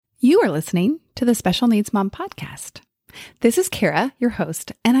You are listening to the Special Needs Mom podcast. This is Kara, your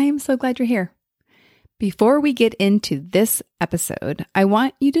host, and I am so glad you're here. Before we get into this episode, I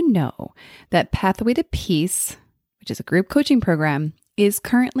want you to know that Pathway to Peace, which is a group coaching program, is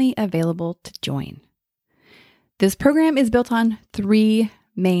currently available to join. This program is built on three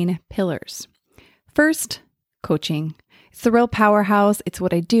main pillars. First, coaching. It's the real powerhouse. It's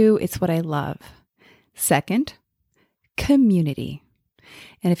what I do. It's what I love. Second, community.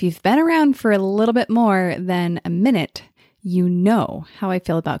 And if you've been around for a little bit more than a minute, you know how I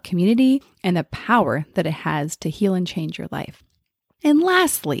feel about community and the power that it has to heal and change your life. And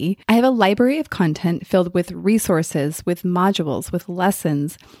lastly, I have a library of content filled with resources, with modules, with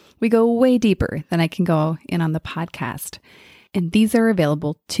lessons. We go way deeper than I can go in on the podcast. And these are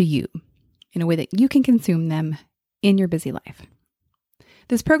available to you in a way that you can consume them in your busy life.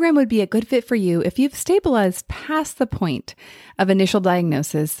 This program would be a good fit for you if you've stabilized past the point of initial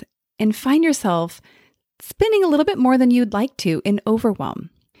diagnosis and find yourself spinning a little bit more than you'd like to in overwhelm.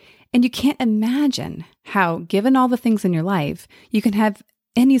 And you can't imagine how, given all the things in your life, you can have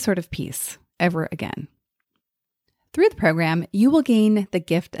any sort of peace ever again. Through the program, you will gain the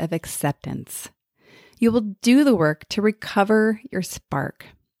gift of acceptance. You will do the work to recover your spark.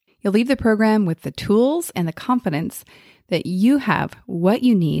 You'll leave the program with the tools and the confidence that you have what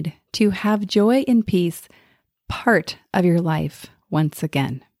you need to have joy and peace part of your life once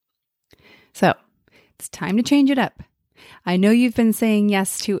again. So it's time to change it up. I know you've been saying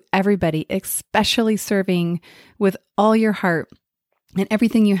yes to everybody, especially serving with all your heart and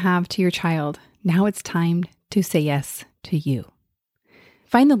everything you have to your child. Now it's time to say yes to you.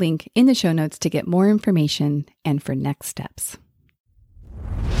 Find the link in the show notes to get more information and for next steps.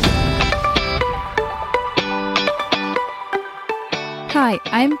 Hi,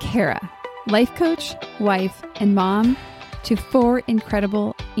 I'm Kara, life coach, wife, and mom to 4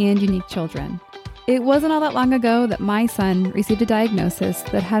 incredible and unique children. It wasn't all that long ago that my son received a diagnosis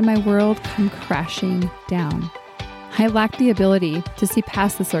that had my world come crashing down. I lacked the ability to see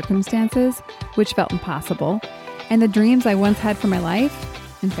past the circumstances, which felt impossible, and the dreams I once had for my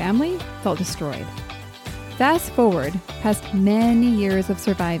life and family felt destroyed. Fast forward past many years of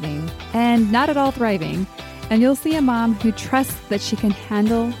surviving and not at all thriving, and you'll see a mom who trusts that she can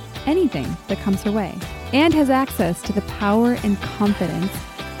handle anything that comes her way and has access to the power and confidence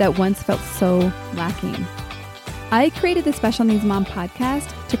that once felt so lacking. I created the Special Needs Mom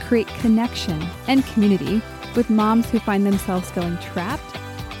podcast to create connection and community with moms who find themselves feeling trapped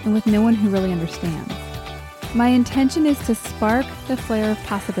and with no one who really understands. My intention is to spark the flare of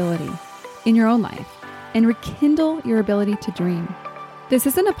possibility in your own life and rekindle your ability to dream. This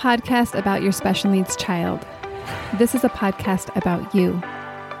isn't a podcast about your special needs child. This is a podcast about you.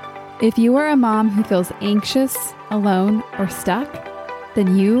 If you are a mom who feels anxious, alone, or stuck,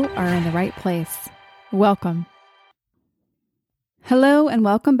 then you are in the right place. Welcome. Hello and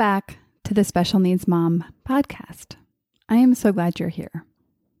welcome back to the Special Needs Mom podcast. I am so glad you're here.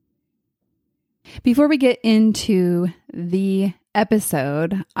 Before we get into the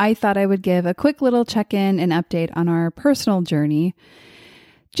episode, I thought I would give a quick little check-in and update on our personal journey,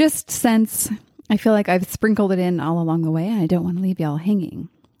 just since I feel like I've sprinkled it in all along the way and I don't want to leave y'all hanging.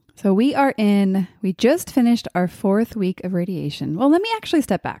 So we just finished our 4th week of radiation. Well, let me actually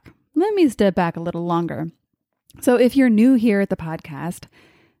step back. Let me step back a little longer. So if you're new here at the podcast,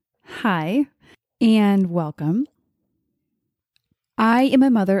 hi and welcome. I am a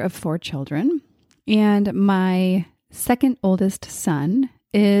mother of 4 children, and my second oldest son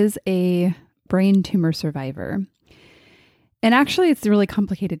is a brain tumor survivor. And actually, it's really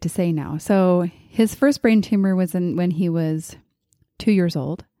complicated to say now. So his first brain tumor was when he was 2 years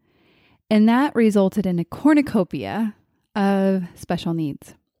old. And that resulted in a cornucopia of special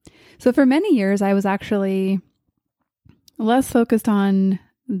needs. So for many years, I was actually less focused on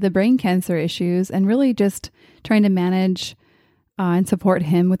the brain cancer issues and really just trying to manage and support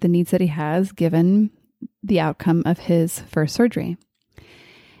him with the needs that he has, given the outcome of his first surgery.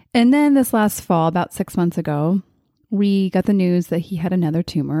 And then this last fall, about 6 months ago, we got the news that he had another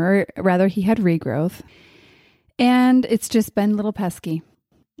tumor, or rather he had regrowth. And it's just been a little pesky.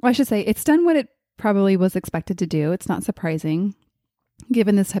 Well, I should say it's done what it probably was expected to do. It's not surprising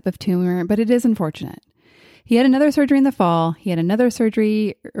given this type of tumor, but it is unfortunate. He had another surgery in the fall. He had another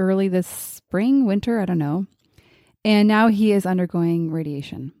surgery early this spring, winter, I don't know. And now he is undergoing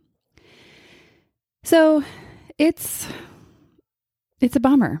radiation. So it's a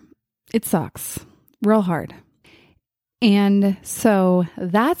bummer. It sucks real hard. And so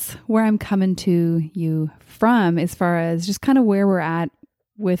that's where I'm coming to you from as far as just kind of where we're at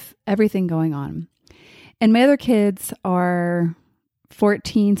with everything going on. And my other kids are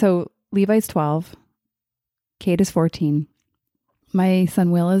 14. So Levi's 12. Kate is 14. My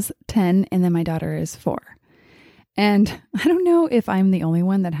son Will is 10. And then my daughter is 4. And I don't know if I'm the only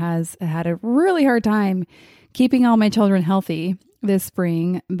one that has had a really hard time keeping all my children healthy this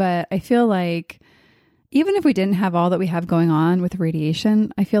spring. But I feel like even if we didn't have all that we have going on with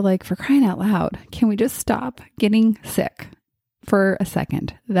radiation, I feel like, for crying out loud, can we just stop getting sick for a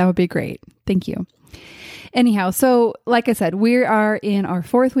second? That would be great. Thank you. Anyhow, so like I said, we are in our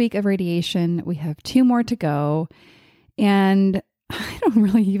 4th week of radiation. We have 2 more to go. And I don't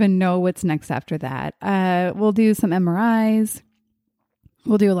really even know what's next after that. We'll do some MRIs.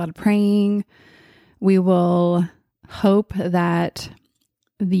 We'll do a lot of praying. We will hope that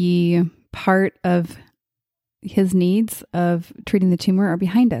the part of his needs of treating the tumor are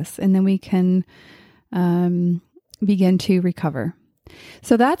behind us, and then we can begin to recover.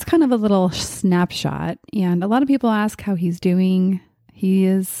 So that's kind of a little snapshot. And a lot of people ask how he's doing. He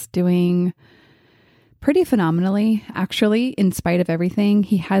is doing pretty phenomenally, actually, in spite of everything.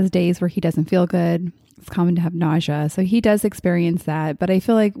 He has days where he doesn't feel good. It's common to have nausea. So he does experience that. But I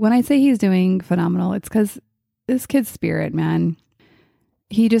feel like when I say he's doing phenomenal, it's because this kid's spirit, man,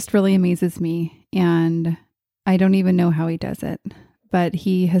 he just really amazes me. And I don't even know how he does it. But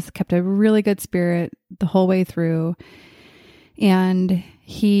he has kept a really good spirit the whole way through. And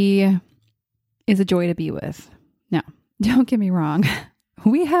he is a joy to be with. Now, don't get me wrong.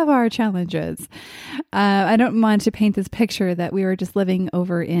 We have our challenges. I don't want to paint this picture that we are just living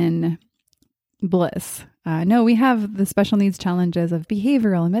over in bliss. No, we have the special needs challenges of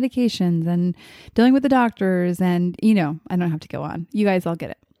behavioral and medications and dealing with the doctors. And, I don't have to go on. You guys all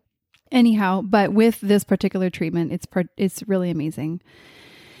get it. Anyhow, but with this particular treatment, it's really amazing.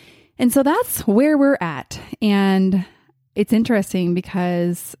 And so that's where we're at. And it's interesting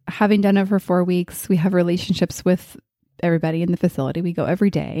because having done it for 4 weeks, we have relationships with everybody in the facility. We go every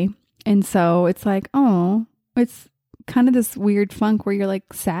day. And so it's like, it's kind of this weird funk where you're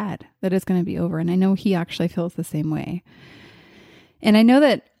like sad that it's going to be over. And I know he actually feels the same way. And I know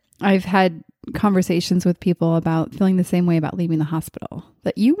that I've had conversations with people about feeling the same way about leaving the hospital,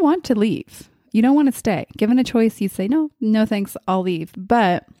 that you want to leave. You don't want to stay. Given a choice, you say, no, thanks, I'll leave.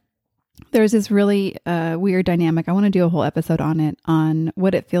 But there's this really weird dynamic. I want to do a whole episode on it, on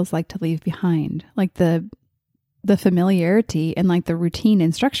what it feels like to leave behind, like the familiarity and like the routine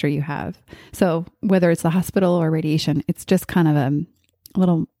and structure you have. So whether it's the hospital or radiation, it's just kind of a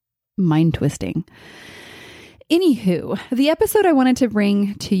little mind twisting. Anywho, the episode I wanted to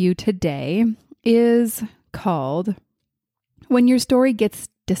bring to you today is called When Your Story Gets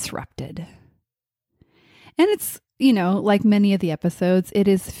Disrupted. And it's, like many of the episodes, it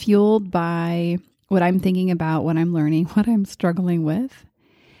is fueled by what I'm thinking about, what I'm learning, what I'm struggling with.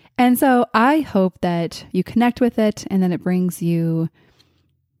 And so I hope that you connect with it and then it brings you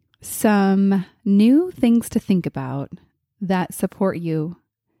some new things to think about that support you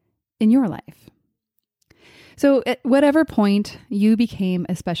in your life. So at whatever point you became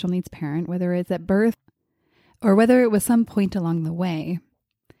a special needs parent, whether it's at birth or whether it was some point along the way,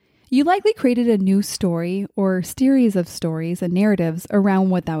 you likely created a new story or series of stories and narratives around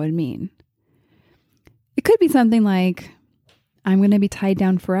what that would mean. It could be something like, I'm going to be tied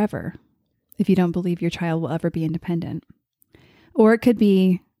down forever if you don't believe your child will ever be independent. Or it could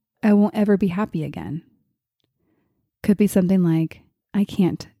be, I won't ever be happy again. Could be something like, I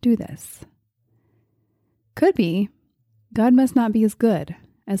can't do this. Could be, God must not be as good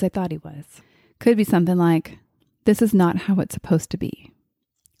as I thought he was. Could be something like, this is not how it's supposed to be.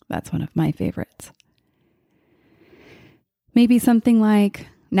 That's one of my favorites. Maybe something like,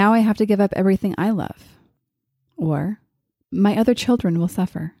 now I have to give up everything I love. Or, my other children will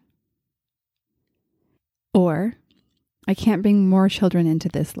suffer. Or, I can't bring more children into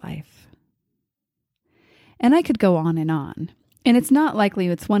this life. And I could go on. And it's not likely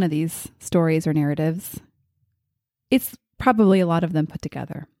it's one of these stories or narratives. It's probably a lot of them put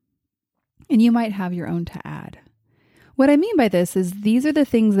together. And you might have your own to add. What I mean by this is these are the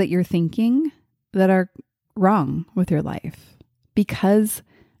things that you're thinking that are wrong with your life because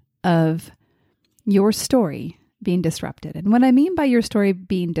of your story being disrupted. And what I mean by your story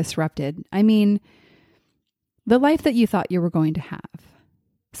being disrupted, I mean the life that you thought you were going to have.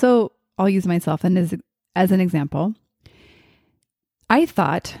 So I'll use myself as an example. I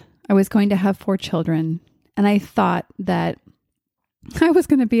thought I was going to have 4 children, and I thought that I was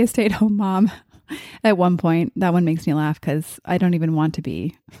going to be a stay-at-home mom at one point. That one makes me laugh because I don't even want to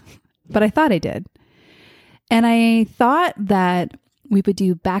be, but I thought I did. And I thought that we would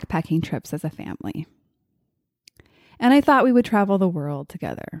do backpacking trips as a family. And I thought we would travel the world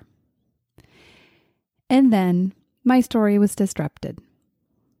together. And then my story was disrupted.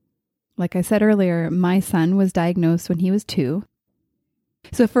 Like I said earlier, my son was diagnosed when he was 2.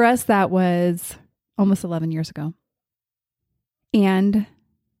 So for us, that was almost 11 years ago. And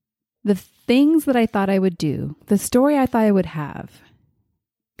the things that I thought I would do, the story I thought I would have,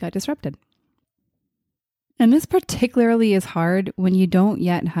 got disrupted. And this particularly is hard when you don't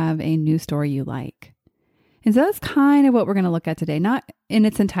yet have a new story you like. And so that's kind of what we're going to look at today, not in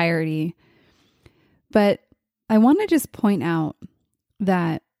its entirety, but I want to just point out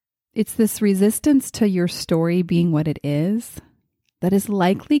that it's this resistance to your story being what it is that is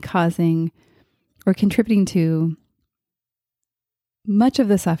likely causing or contributing to much of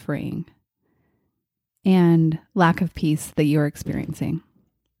the suffering and lack of peace that you're experiencing.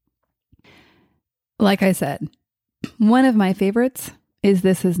 Like I said, one of my favorites is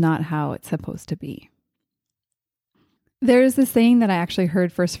 "This is not how it's supposed to be." There's this saying that I actually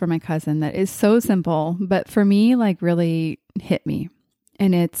heard first from my cousin that is so simple, but for me, like really hit me.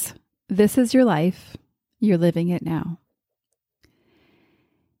 And it's, "This is your life. You're living it now."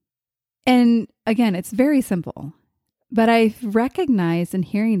 And again, it's very simple, but I recognized in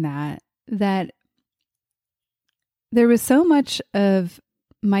hearing that there was so much of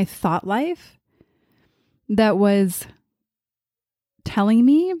my thought life that was telling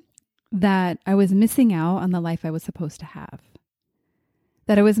me that I was missing out on the life I was supposed to have,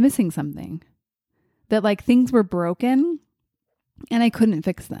 that I was missing something, that like things were broken and I couldn't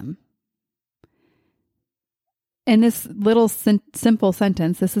fix them. And this little simple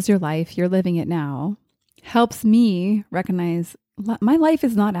sentence, "This is your life, you're living it now," helps me recognize my life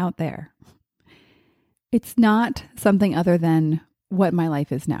is not out there. It's not something other than what my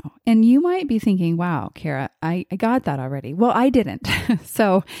life is now. And you might be thinking, wow, Kara, I got that already. Well, I didn't.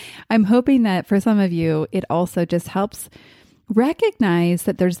 So I'm hoping that for some of you, it also just helps recognize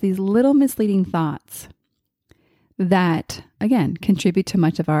that there's these little misleading thoughts that, again, contribute to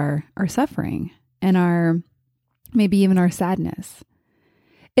much of our suffering and maybe even our sadness.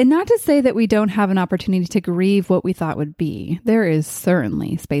 And not to say that we don't have an opportunity to grieve what we thought would be. There is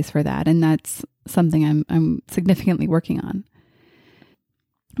certainly space for that. And that's something I'm significantly working on.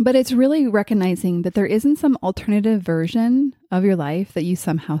 But it's really recognizing that there isn't some alternative version of your life that you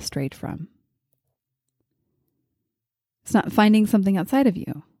somehow strayed from. It's not finding something outside of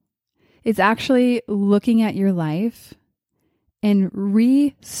you. It's actually looking at your life and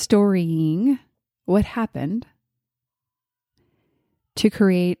restorying what happened to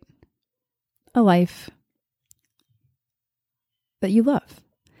create a life that you love.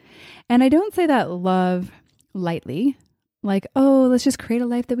 And I don't say that love lightly, like, oh, let's just create a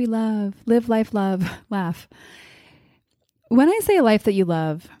life that we love, live life, love, laugh. When I say a life that you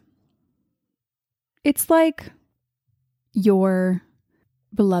love, it's like your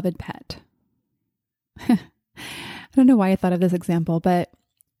beloved pet. I don't know why I thought of this example, but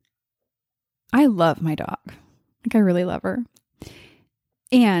I love my dog. Like, I really love her.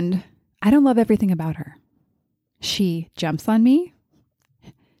 And I don't love everything about her. She jumps on me.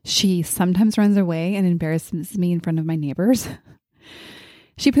 She sometimes runs away and embarrasses me in front of my neighbors.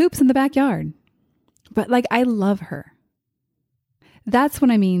 She poops in the backyard. But like, I love her. That's what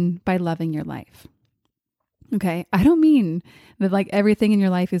I mean by loving your life. Okay? I don't mean that like everything in your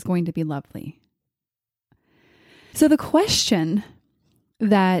life is going to be lovely. So the question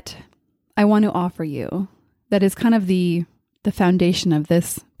that I want to offer you, that is kind of the foundation of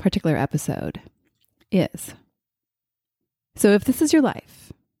this particular episode, is, so if this is your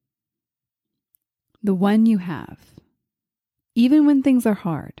life, the one you have, even when things are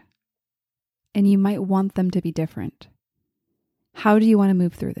hard and you might want them to be different, how do you want to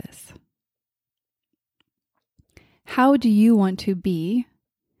move through this? How do you want to be,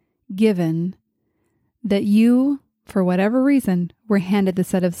 given that you, for whatever reason, were handed the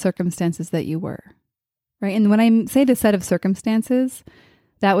set of circumstances that you were, right? And when I say the set of circumstances,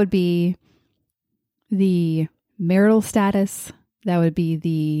 that would be the marital status, that would be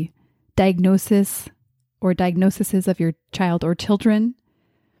the diagnosis or diagnoses of your child or children.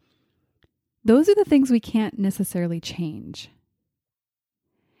 Those are the things we can't necessarily change.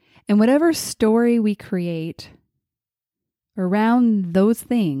 And whatever story we create around those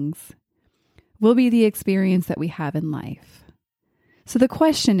things will be the experience that we have in life. So the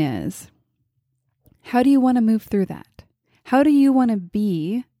question is, how do you want to move through that? How do you want to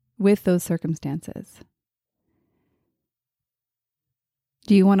be with those circumstances?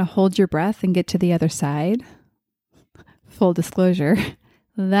 Do you want to hold your breath and get to the other side? Full disclosure,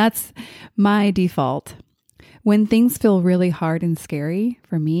 that's my default. When things feel really hard and scary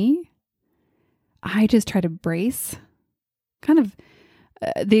for me, I just try to brace. Kind of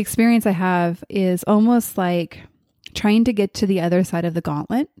the experience I have is almost like trying to get to the other side of the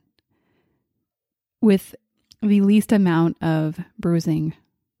gauntlet with the least amount of bruising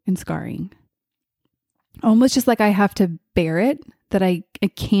and scarring. Almost just like I have to bear it, that I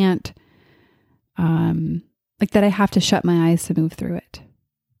can't, like that I have to shut my eyes to move through it.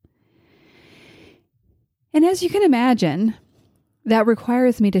 And as you can imagine, that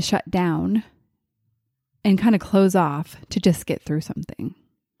requires me to shut down and kind of close off to just get through something.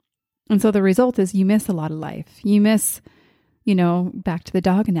 And so the result is you miss a lot of life. You miss, back to the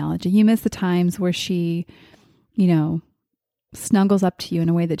dog analogy, you miss the times where she, snuggles up to you in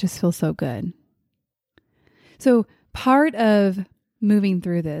a way that just feels so good. So part of moving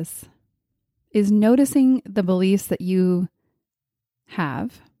through this is noticing the beliefs that you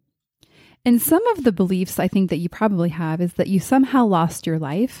have. And some of the beliefs I think that you probably have is that you somehow lost your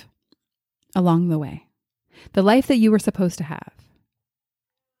life along the way, the life that you were supposed to have.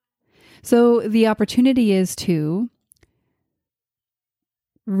 So the opportunity is to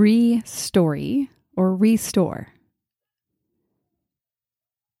re-story or restore.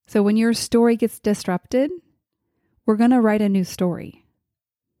 So when your story gets disrupted, we're going to write a new story.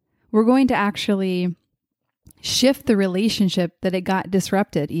 We're going to actually shift the relationship that it got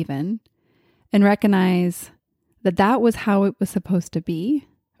disrupted even, and recognize that that was how it was supposed to be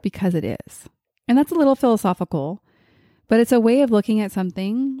because it is. And that's a little philosophical, but it's a way of looking at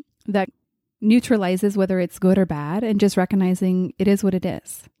something that neutralizes whether it's good or bad and just recognizing it is what it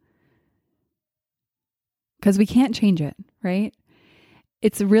is. Because we can't change it, right?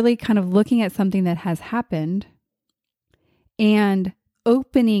 It's really kind of looking at something that has happened and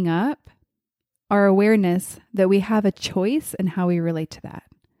opening up our awareness that we have a choice in how we relate to that.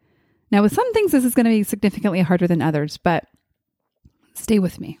 Now, with some things, this is going to be significantly harder than others, but stay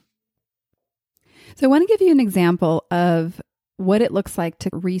with me. So I want to give you an example of what it looks like to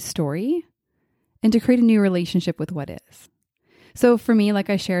restory and to create a new relationship with what is. So for me, like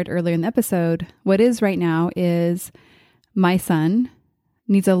I shared earlier in the episode, what is right now is my son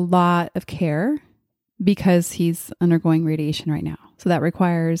needs a lot of care because he's undergoing radiation right now. So that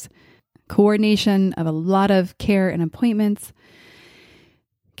requires coordination of a lot of care and appointments,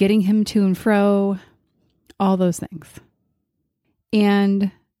 getting him to and fro, all those things.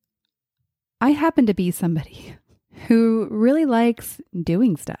 And I happen to be somebody who really likes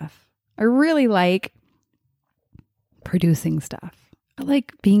doing stuff. I really like producing stuff. I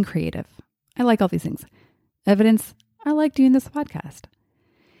like being creative. I like all these things. Evidence, I like doing this podcast.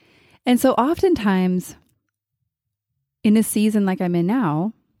 And so oftentimes in a season like I'm in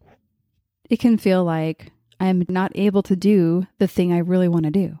now, it can feel like I'm not able to do the thing I really want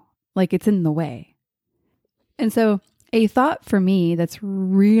to do. Like it's in the way. And so a thought for me that's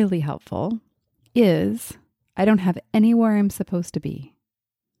really helpful is I don't have anywhere I'm supposed to be.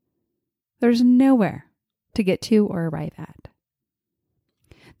 There's nowhere to get to or arrive at.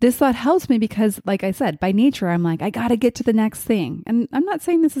 This thought helps me because, like I said, by nature, I'm like, I got to get to the next thing. And I'm not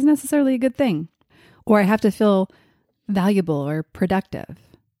saying this is necessarily a good thing, or I have to feel valuable or productive.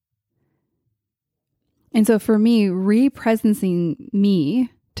 And so for me, re-presencing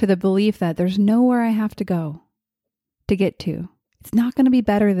me to the belief that there's nowhere I have to go to get to. It's not going to be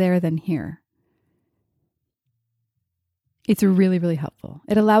better there than here. It's really, really helpful.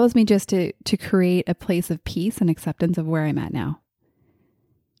 It allows me just to create a place of peace and acceptance of where I'm at now.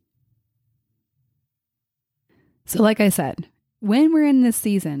 So like I said, when we're in this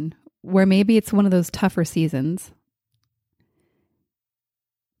season where maybe it's one of those tougher seasons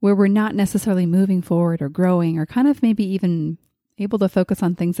where we're not necessarily moving forward or growing or kind of maybe even able to focus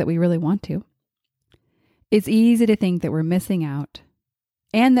on things that we really want to, it's easy to think that we're missing out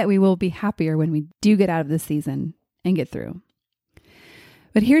and that we will be happier when we do get out of this season and get through.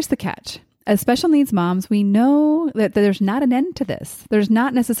 But here's the catch. As special needs moms, we know that there's not an end to this. There's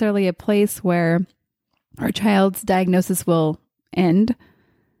not necessarily a place where our child's diagnosis will end.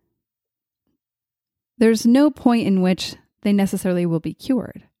 There's no point in which they necessarily will be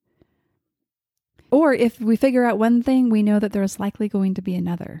cured. Or if we figure out one thing, we know that there's likely going to be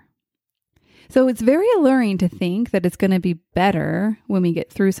another. So it's very alluring to think that it's going to be better when we get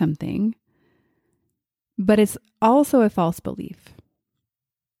through something, but it's also a false belief.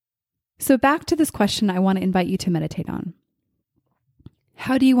 So back to this question I want to invite you to meditate on.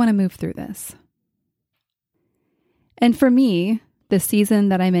 How do you want to move through this? And for me, the season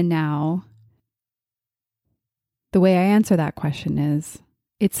that I'm in now, the way I answer that question is,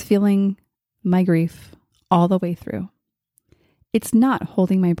 it's feeling my grief all the way through. It's not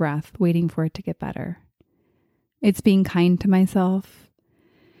holding my breath, waiting for it to get better. It's being kind to myself.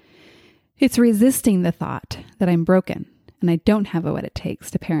 It's resisting the thought that I'm broken and I don't have what it takes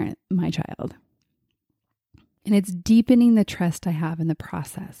to parent my child. And it's deepening the trust I have in the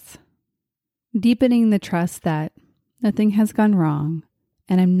process. deepening the trust that nothing has gone wrong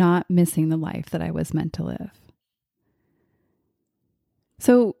and I'm not missing the life that I was meant to live.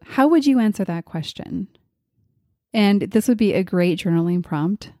 So how would you answer that question? And this would be a great journaling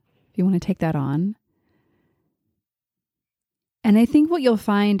prompt if you want to take that on. And I think what you'll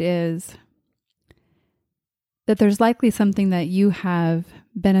find is that there's likely something that you have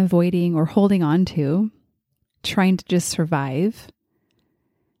been avoiding or holding on to, trying to just survive.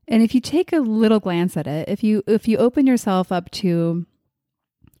 And if you take a little glance at it, if you open yourself up to,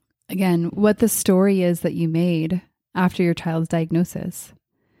 again, what the story is that you made after your child's diagnosis,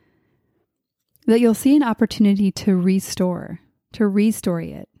 that you'll see an opportunity to restore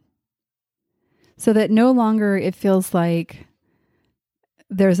it. So that no longer it feels like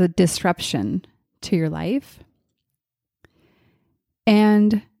there's a disruption to your life.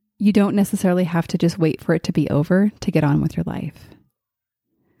 And you don't necessarily have to just wait for it to be over to get on with your life.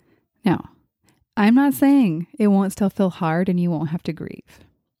 Now, I'm not saying it won't still feel hard and you won't have to grieve.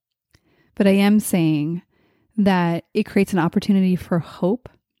 But I am saying that it creates an opportunity for hope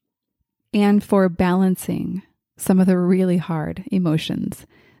and for balancing some of the really hard emotions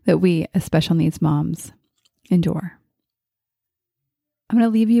that we as special needs moms endure. I'm going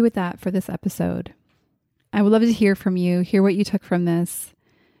to leave you with that for this episode. I would love to hear from you, hear what you took from this.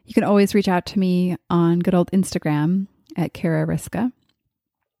 You can always reach out to me on good old Instagram at Kara Riska.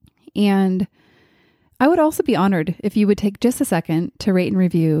 And I would also be honored if you would take just a second to rate and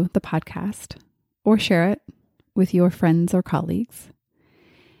review the podcast or share it with your friends or colleagues.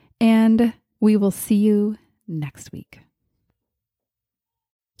 And we will see you next week.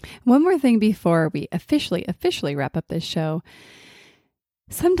 One more thing before we officially wrap up this show.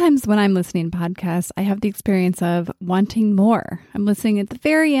 Sometimes when I'm listening to podcasts, I have the experience of wanting more. I'm listening at the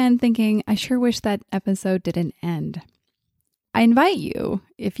very end thinking, I sure wish that episode didn't end. I invite you,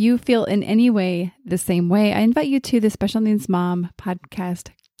 if you feel in any way the same way, I invite you to the Special Needs Mom podcast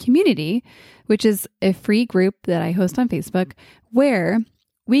community, which is a free group that I host on Facebook, where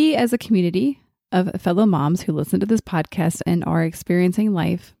we as a community of fellow moms who listen to this podcast and are experiencing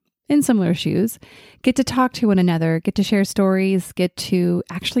life in similar shoes, get to talk to one another, get to share stories, get to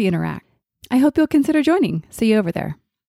actually interact. I hope you'll consider joining. See you over there.